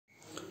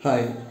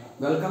Hi,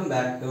 welcome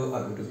back to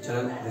our YouTube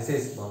channel. This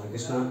is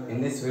Balakrishna. In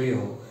this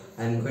video,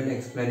 I am going to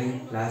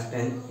explaining class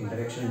 10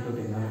 Introduction to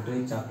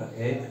Trigonometry chapter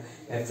 8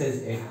 exercise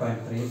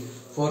 8.3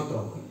 fourth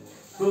problem.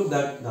 Prove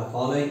that the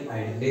following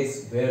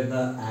identities where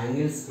the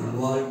angles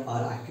involved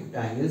are acute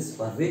angles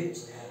for which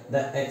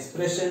the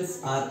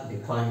expressions are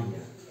defined.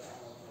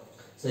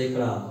 So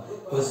ఇక్కడ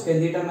cosecant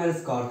theta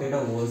minus cot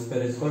theta whole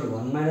square is equal to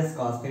 1 minus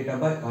cos theta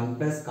by 1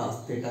 plus cos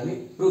theta ని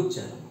prove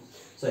చేయాలి.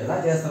 So ఎలా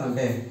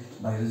చేస్తామంటే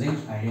by using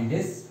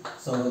identities.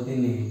 So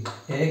దీన్ని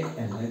take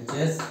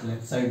LHS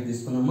left side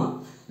తీసుకున్నామా,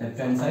 left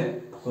hand side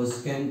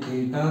cosecant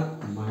theta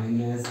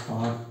minus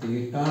cot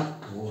theta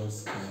whole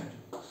square.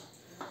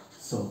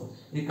 So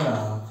ఇక్కడ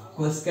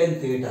cosecant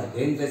theta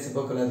దేని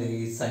reciprocal అది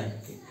sin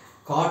కి,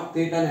 cot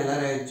theta ని ఎలా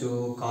రాయొచ్చు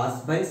cos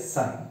by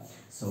sin.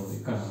 సో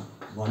ఇక్కడ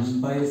 1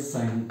 by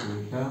sin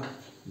theta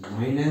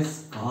minus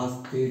cos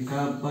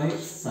theta by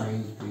sin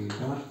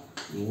theta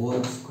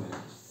whole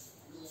square.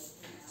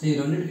 So ఈ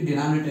రెండింటికి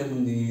డినామినేటర్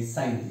ఉంది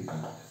sin theta.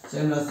 సో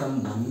ఏం రాస్తాం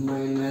 1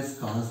 minus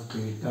cos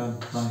theta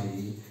by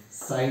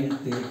sin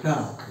theta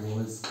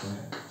whole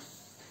square.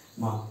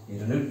 మా ఈ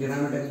రెండింటికి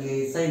డినామినేటర్ ఉంది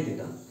sin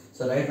theta.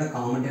 So right the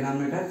common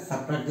denominator,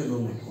 subtract the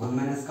roommate 1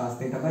 minus cos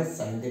theta by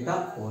sin theta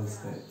whole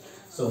square.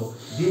 So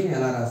దీన్ని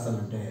ఎలా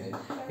రాస్తామంటే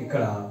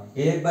ఇక్కడ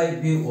a by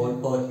b whole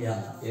power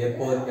m, a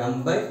power m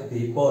by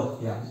b power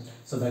m.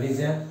 So that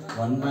is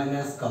 1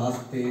 minus cos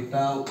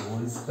theta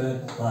whole square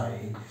by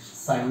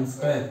sin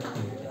square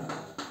theta.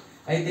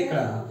 అయితే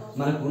ఇక్కడ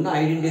మనకు ఉన్న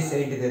identities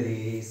ఏంటిది, అది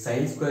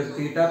sin square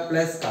theta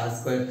plus cos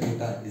square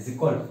theta is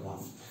equal to 1.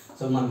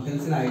 So మనకు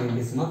తెలిసిన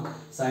identities మా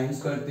sin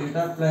square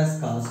theta plus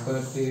cos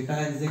square theta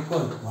is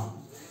equal to 1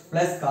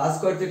 plus cos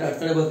square theta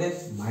అక్కడ పోతే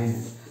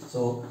minus.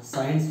 So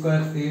sin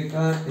square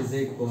theta is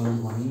equal to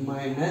 1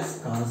 minus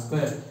cos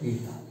square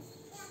theta.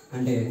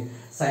 అంటే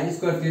sin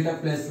square theta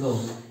plus లో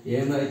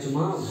ఏం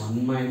రాయొచ్చుమా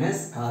 1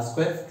 minus cos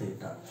square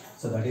theta.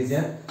 So that is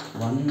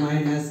 1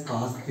 minus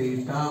cos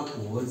theta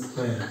whole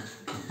square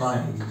by,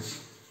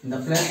 in the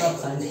place of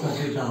sin square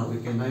theta we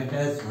can write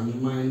as 1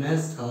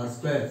 minus cos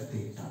square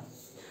theta.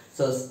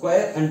 So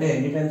square అంటే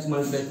ఎన్ని times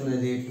multiply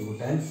అవుతున్నది 2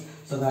 times.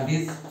 So that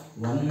is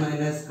 1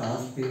 minus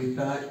cos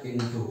theta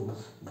into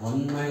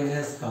 1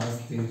 minus cos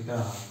theta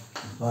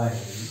by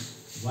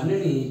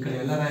 1 ని ఇక్కడ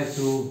ఎలా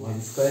రాయొచ్చు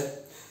 1 square.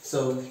 So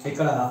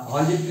ఇక్కడ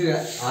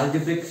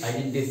algebraic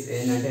identities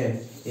ఏంటంటే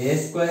a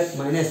square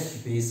minus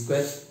b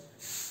square,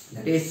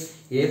 that is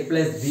a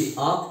plus b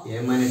of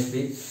a minus b.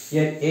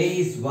 Here a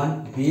is 1,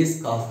 b is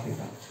cos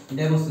theta.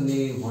 అంటే ఏమొస్తుంది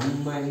 1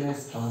 minus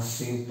cos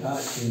theta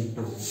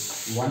into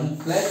 1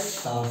 plus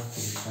cos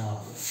theta.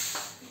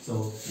 So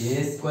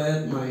a square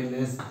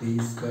minus b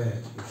square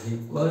is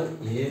equal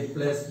a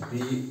plus b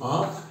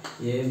of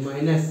a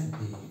minus b.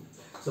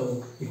 So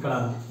ఇక్కడ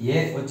a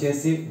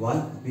వచ్చేసి 1,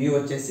 b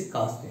వచ్చేసి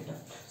cos theta.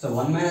 So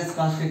 1 minus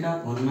cos theta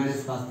 1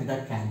 minus cos theta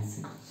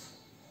cancel.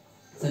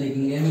 So నీకు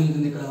ఇంకేం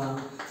మిగులుతుంది ఇక్కడ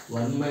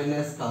 1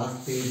 minus cos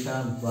theta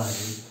by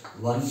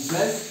 1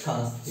 plus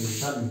cos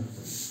theta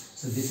మిగులుతుంది.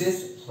 So this is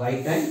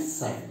right hand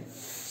side.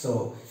 So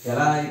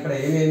ఎలా ఇక్కడ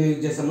ఏమేమి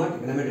యూజ్ చేస్తామో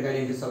ట్రిగోనోమెట్రిక్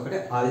ఐడెంటిటీస్ ఒకటి,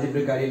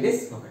 ఆల్జిబ్రిక్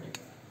ఐడెంటిటీస్ ఒకటి.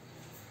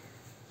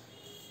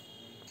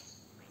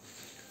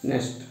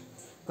 Next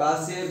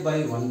cos a by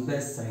 1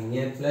 plus sin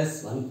a plus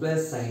 1 plus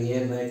sin a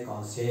by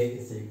cos a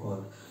is equal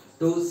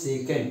to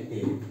secant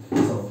a.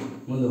 So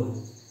ముందు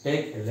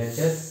take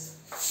LHS,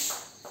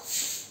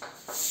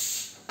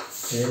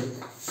 take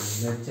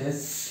LHS,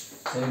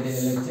 take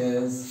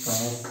LHS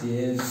cos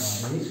a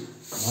by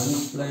 1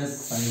 plus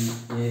sin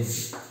a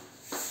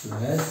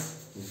plus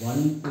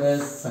 1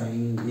 plus sin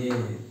a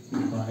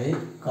by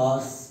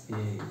cos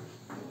a.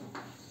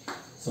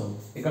 So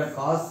ఇక్కడ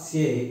cos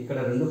a ఇక్కడ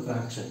రెండు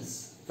fractions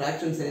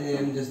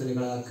ఏం చేస్తుంది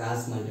ఇక్కడ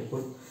cross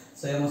multiple.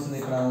 So ఏమొస్తుంది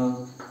ఇక్కడ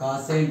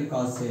cos a into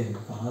cos a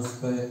cos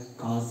square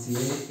cos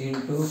a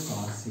into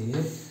cos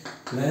a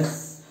plus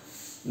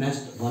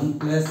next 1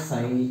 plus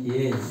sin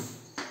a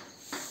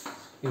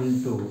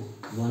into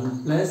 1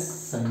 plus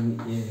sin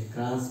a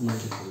cross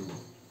multiple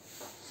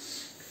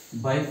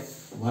by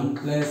 1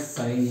 plus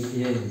sin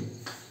a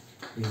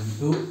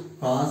into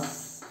cos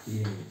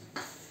a.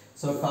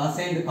 So cos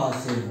a into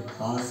cos a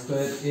cos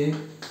square a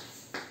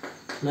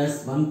plus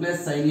 1 plus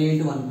sin a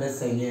into 1 plus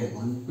sin a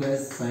 1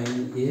 plus sin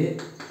a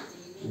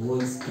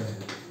whole square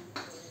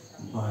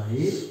by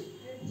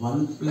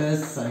 1 plus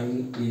sin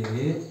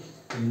a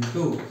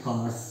into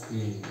cos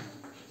a.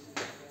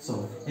 So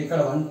ఇక్కడ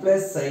 1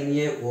 plus sin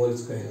a whole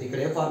square ఇక్కడ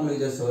ఏ formula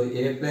use చేస్తావు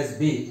a plus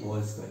b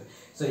whole square.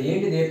 So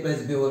ఏంటిది a plus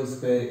b whole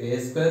square a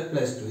square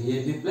plus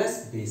 2ab plus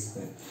b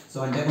square. So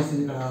అంటే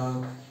ఏమొస్తుంది ఇక్కడ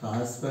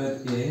cos square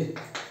a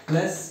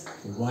plus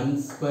 1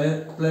 square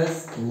plus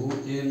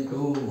 2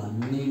 into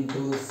 1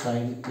 into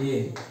sin a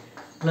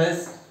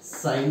plus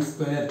sin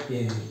square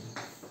a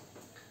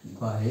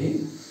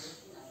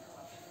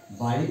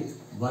by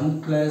 1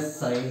 plus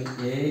sin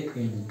a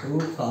into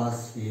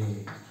cos a.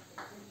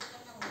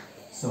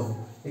 So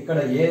ఇక్కడ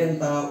a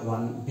ఎంత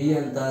 1, b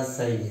ఎంత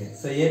sin a.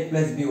 So a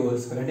plus b whole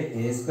square అంటే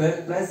a square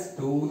plus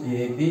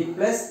 2ab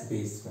plus b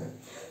square.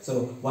 So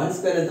 1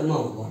 square ఎంతమా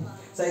 1.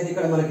 So అయితే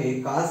ఇక్కడ మనకి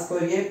cos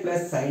square a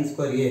plus sin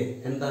square a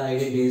ఎంత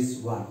identity is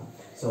 1.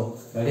 So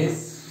that is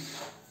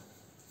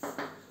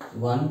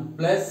 1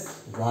 plus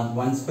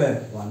 1 square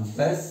 1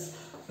 plus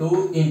 2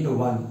 into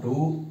 1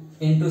 2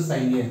 into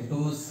sin a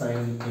 2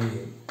 sin a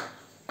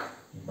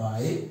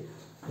by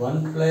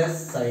 1 plus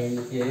sin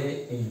a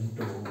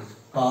into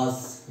cos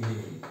a.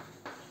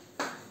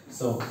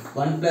 So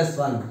 1 plus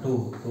 1 2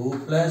 2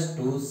 plus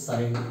 2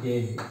 sin a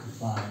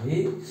by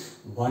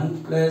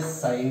 1 plus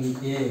sin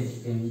a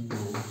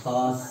into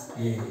cos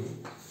a.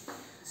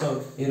 So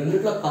ఈ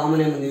రెండిట్లో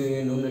common ఏముంది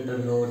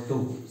న్యూమరేటర్లో 2.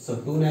 So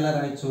 2 ఎలా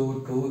రాయొచ్చు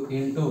 2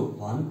 into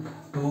 1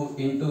 2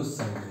 into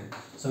sin a.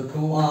 So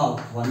 2 of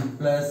 1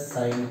 plus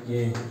sin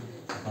a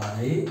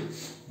by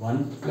 1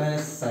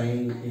 plus sin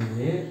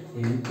a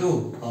into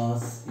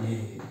cos a.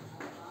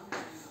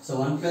 So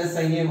 1 plus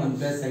sin a 1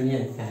 plus sin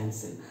a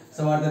cancel.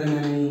 So what the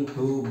remaining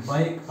 2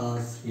 by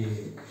cos a.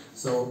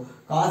 So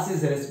cos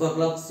is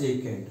reciprocal of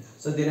secant.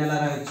 So then ela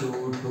rayachu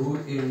 2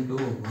 into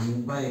 1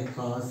 by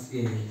cos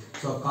a.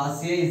 So cos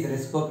a is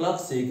reciprocal of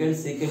secant.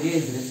 Secant a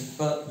is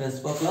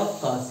reciprocal of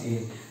cos a.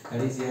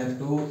 That is here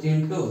 2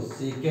 into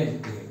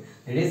secant a.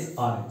 That is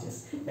RHS.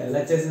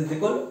 LHS is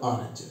equal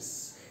RHS.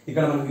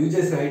 ఇక్కడ మనం use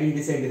చేసిన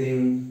identities ఏంటిది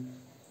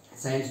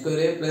sin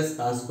square a plus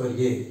cos square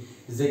a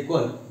is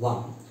equal 1.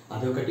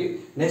 అదొకటి.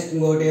 Next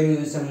ఇంకొకటి ఏం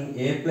చూసాం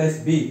a plus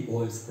b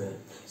whole square.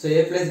 So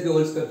a plus b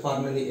whole square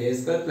form అనేది a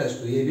square plus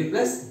 2ab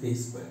plus b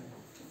square.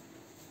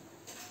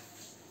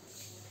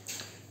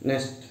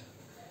 Next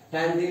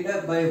tan theta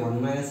by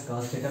 1 minus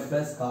cos theta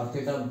plus cot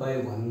theta by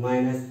 1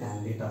 minus tan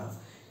theta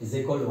is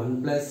equal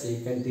 1 plus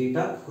secant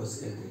theta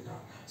cosecant theta.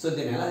 So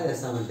దీన్ని ఎలా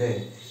చేస్తామంటే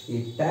ఈ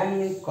tan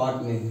cot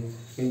ని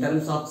in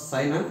terms of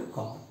sin and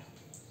cot.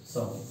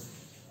 So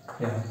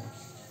here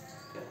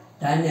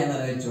tan ఎలా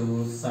రాయొచ్చు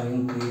sin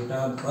theta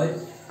by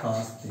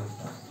cos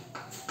theta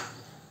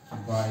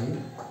by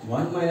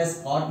 1 minus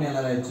cot ని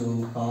ఎలా రాయొచ్చు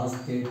cos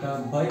theta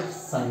by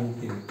sin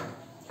theta.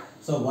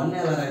 So 1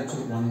 ఎలా రాయొచ్చు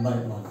 1 by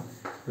 1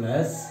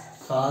 plus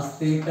cos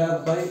theta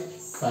by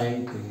sin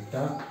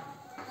theta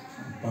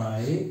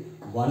by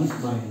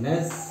 1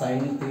 minus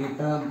sin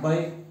theta by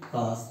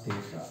cos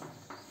theta.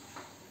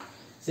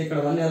 So ఇక్కడ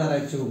 1 ఎలా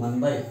రాయొచ్చు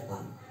 1 by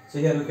 1. So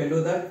here we can do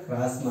that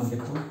cross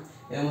multiply.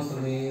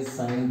 ఏమొస్తుంది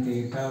sin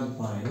theta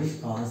by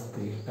cos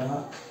theta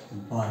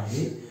by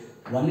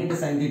 1 into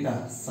sin theta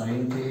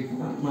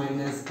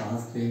minus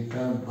cos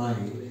theta by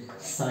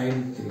sin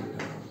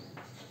theta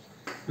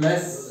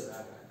plus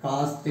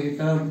cos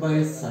theta by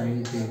sin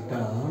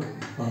theta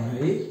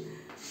by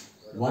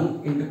 1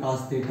 into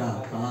cos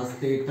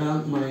theta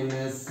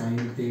minus sin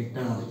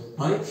theta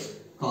by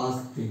cos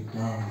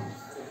theta.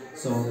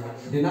 So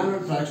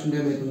denominator fraction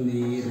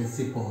ఏమవుతుంది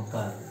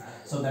reciprocal.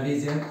 So that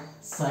is a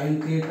sin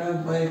theta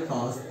by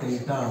cos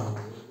theta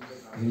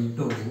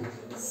into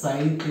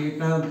sin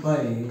theta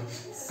by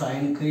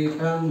sin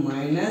theta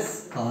minus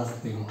cos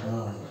theta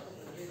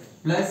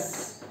plus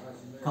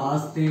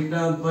cos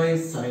theta by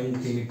sin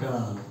theta.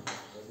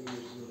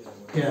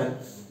 Here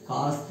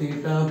cos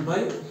theta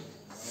by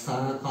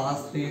cos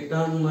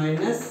theta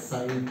minus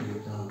sin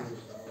theta.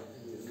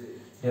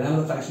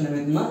 denominator fraction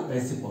ఏమవుతుందా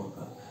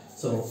reciprocal.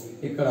 So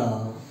ఇక్కడ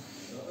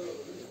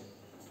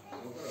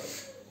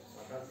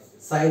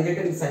sin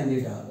theta and sin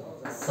theta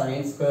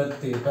sin square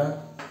theta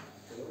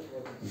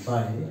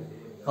by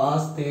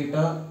cos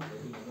theta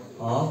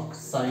of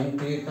sin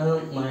theta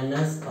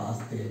minus cos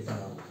theta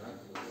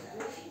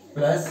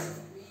plus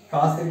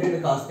cos theta into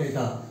cos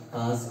theta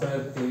cos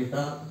square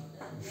theta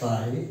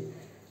by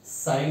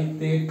sin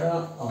theta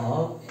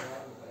of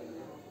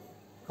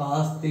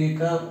cos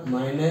theta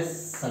minus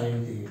sin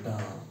theta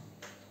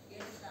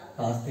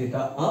cos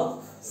theta of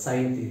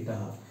sin theta.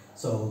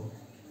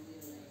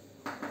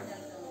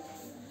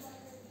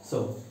 So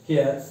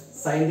here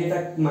sin theta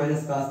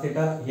minus cos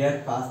theta, here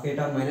cos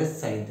theta minus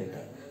sin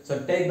theta. So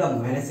take the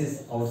minuses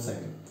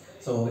outside.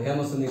 So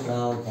ఏమొస్తుంది ఇక్కడ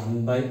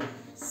 1 by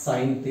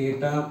sin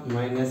theta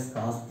minus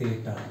cos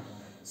theta.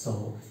 So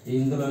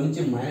ఇందులో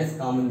నుంచి minus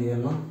common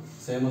తీయమ్మా.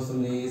 So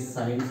ఏమొస్తుంది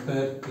sin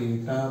square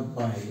theta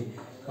by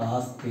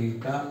cos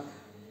theta.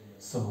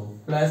 So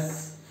plus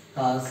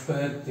cos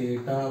square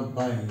theta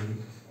by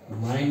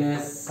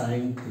minus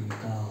sin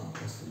theta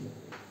వస్తుంది.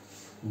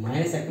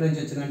 Minus ఎక్కడి నుంచి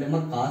వచ్చిందంటే మా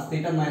cos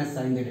theta minus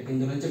sine theta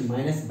ఇందులో నుంచి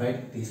మైనస్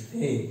బయటకు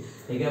తీస్తే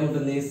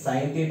ఏమవుతుంది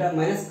sine theta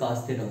minus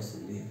cos theta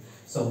వస్తుంది.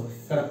 సో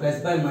ఇక్కడ plus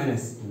by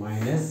minus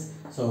minus.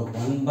 So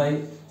 1 by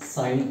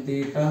sine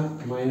theta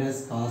minus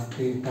cos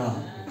theta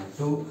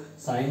into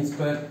sine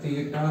square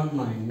theta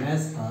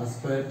minus cos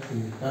square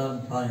theta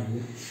by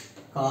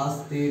cos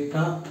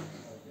theta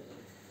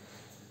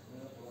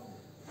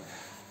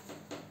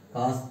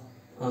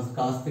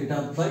cos theta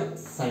by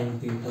sine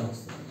theta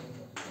వస్తుంది.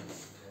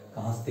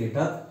 cos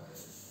theta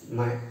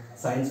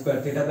sin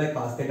square theta by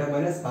cos theta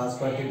minus cos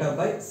square theta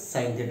by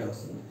sin theta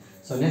వస్తుంది.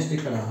 So next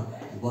ఇక్కడ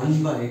 1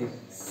 by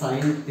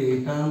sin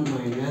theta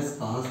minus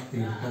cos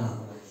theta.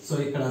 So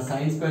ఇక్కడ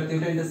sin square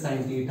theta into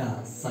sin theta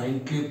sin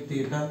cube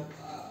theta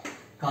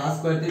cos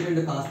square theta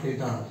into cos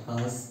theta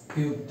cos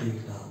cube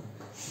theta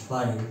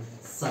by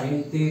sin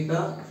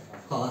theta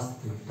cos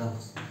theta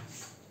వస్తుంది.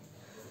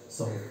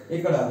 So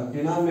ఇక్కడ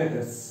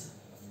denominators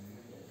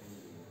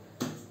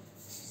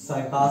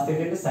cos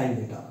theta into sin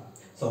theta.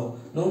 So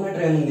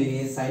numerator ఏముంది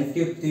sin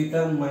cube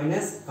theta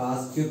minus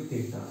cos cube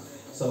theta.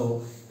 So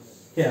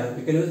here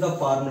we can use the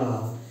formula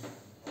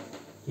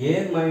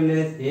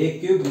a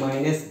cube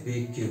minus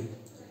b cube.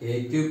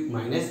 A cube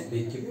minus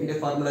b cube ఏంటి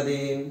formula అది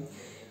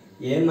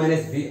a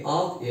minus b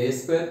of a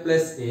square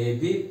plus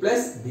ab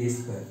plus b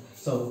square.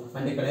 So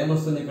అంటే ఇక్కడ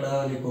ఏమొస్తుంది ఇక్కడ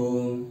నీకు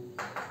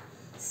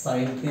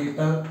sin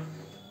theta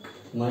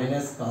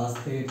minus cos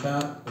theta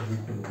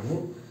into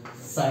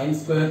sin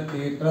square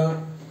theta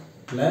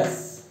plus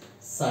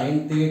sin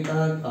theta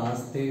cos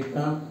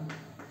theta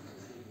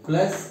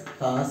plus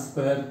cos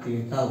square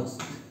theta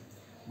వస్తుంది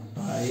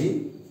by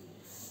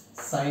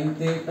sin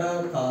theta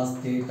cos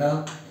theta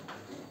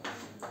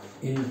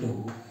into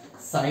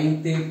sin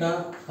theta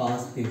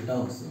cos theta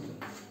వస్తుంది.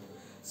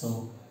 So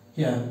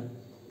here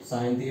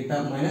sin theta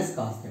minus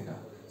cos theta.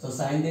 So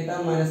sin theta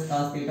minus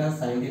cos theta,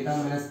 sin theta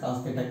minus cos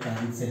theta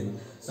cancel.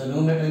 So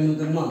numerator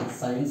ఏమవుతుందమ్మా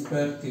sin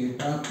square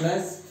theta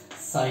plus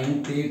sin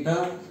theta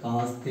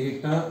cos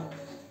theta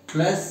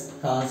plus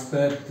cos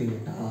square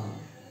theta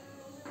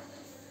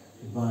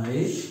by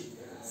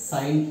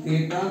sin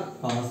theta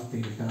cos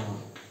theta.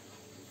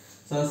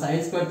 So sin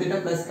square theta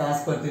plus cos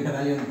square theta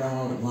value ఎంత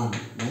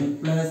 1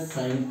 plus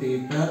sin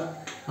theta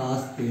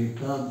cos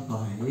theta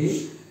by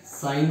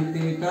sin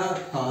theta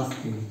cos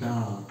theta.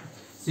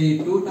 See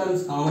two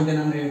terms common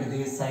denominator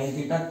ఏంటిది sin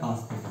theta cos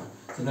theta.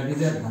 So that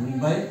is a 1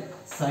 by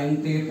sin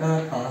theta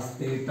cos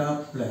theta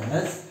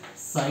plus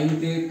sin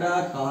theta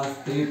cos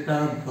theta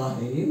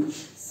by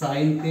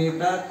sin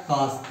theta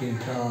cos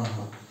theta.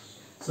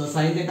 So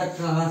sin theta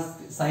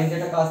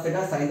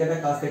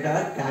cos theta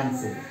are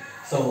cancel.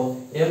 So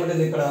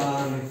ఏముంటుంది ఇక్కడ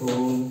మీకు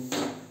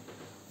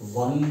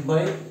 1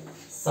 by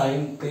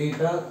sin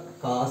theta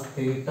cos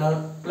theta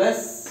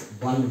plus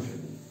 1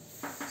 ఉంటుంది.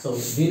 So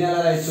దీని ఎలా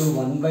రాయొచ్చు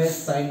 1 by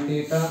sin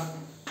theta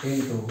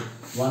into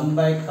 1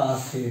 by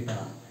cos theta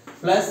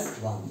plus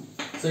 1.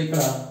 So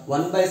ఇక్కడ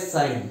 1 by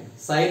sin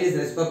is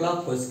reciprocal of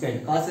cosecant,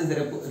 cos is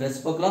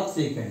reciprocal of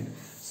secant.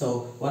 So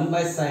 1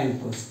 by sin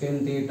cosecant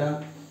theta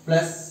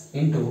plus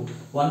into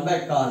 1 by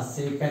cos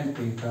secant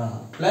theta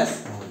plus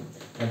 1.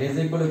 That is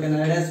equal to, you can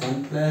write as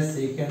 1 plus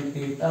secant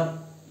theta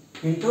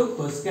into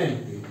cosecant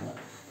theta.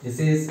 This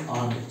is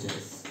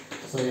RHS.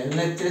 So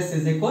LHS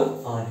is equal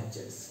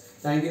RHS.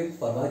 Thank you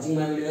for watching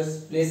my videos.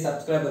 Please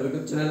subscribe our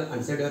YouTube channel and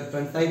share your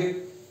friends. Thank you.